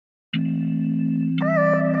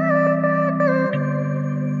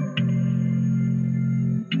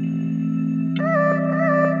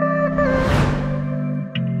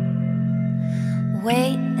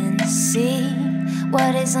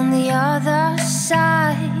is on the other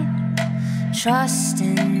side? Trust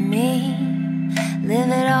in me, live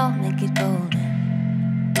it all, make it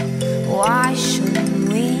golden. Why shouldn't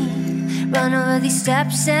we run over these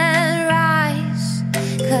steps and rise?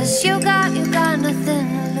 Cause you got nothing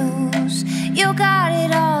to lose. You got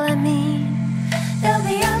it all, I mean. There'll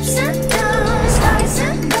be ups and downs, highs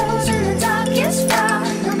and lows in the darkest hour.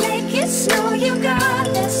 You'll make it snow, you got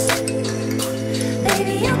this.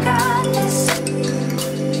 Baby, you got this.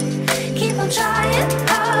 Keep on trying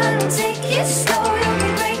hard and take it slow. You'll be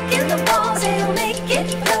breaking the walls and you'll make it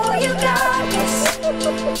flow. You got this.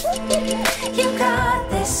 You got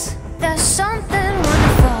this. There's something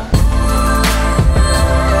wonderful.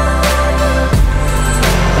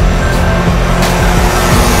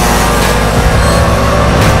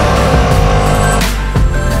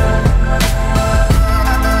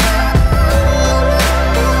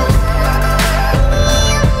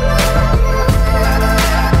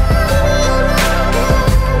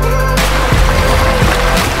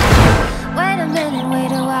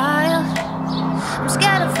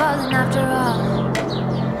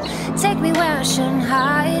 Shouldn't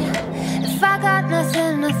hide. If I got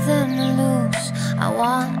nothing to lose, I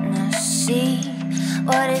wanna see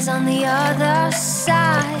what is on the other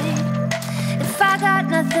side. If I got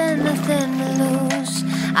nothing to lose,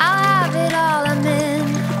 I'll have it all, I'm in.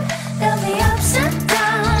 There'll be ups and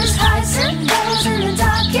downs, highs and lows in the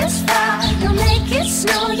darkest fire. You'll make it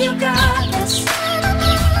snow, you got this.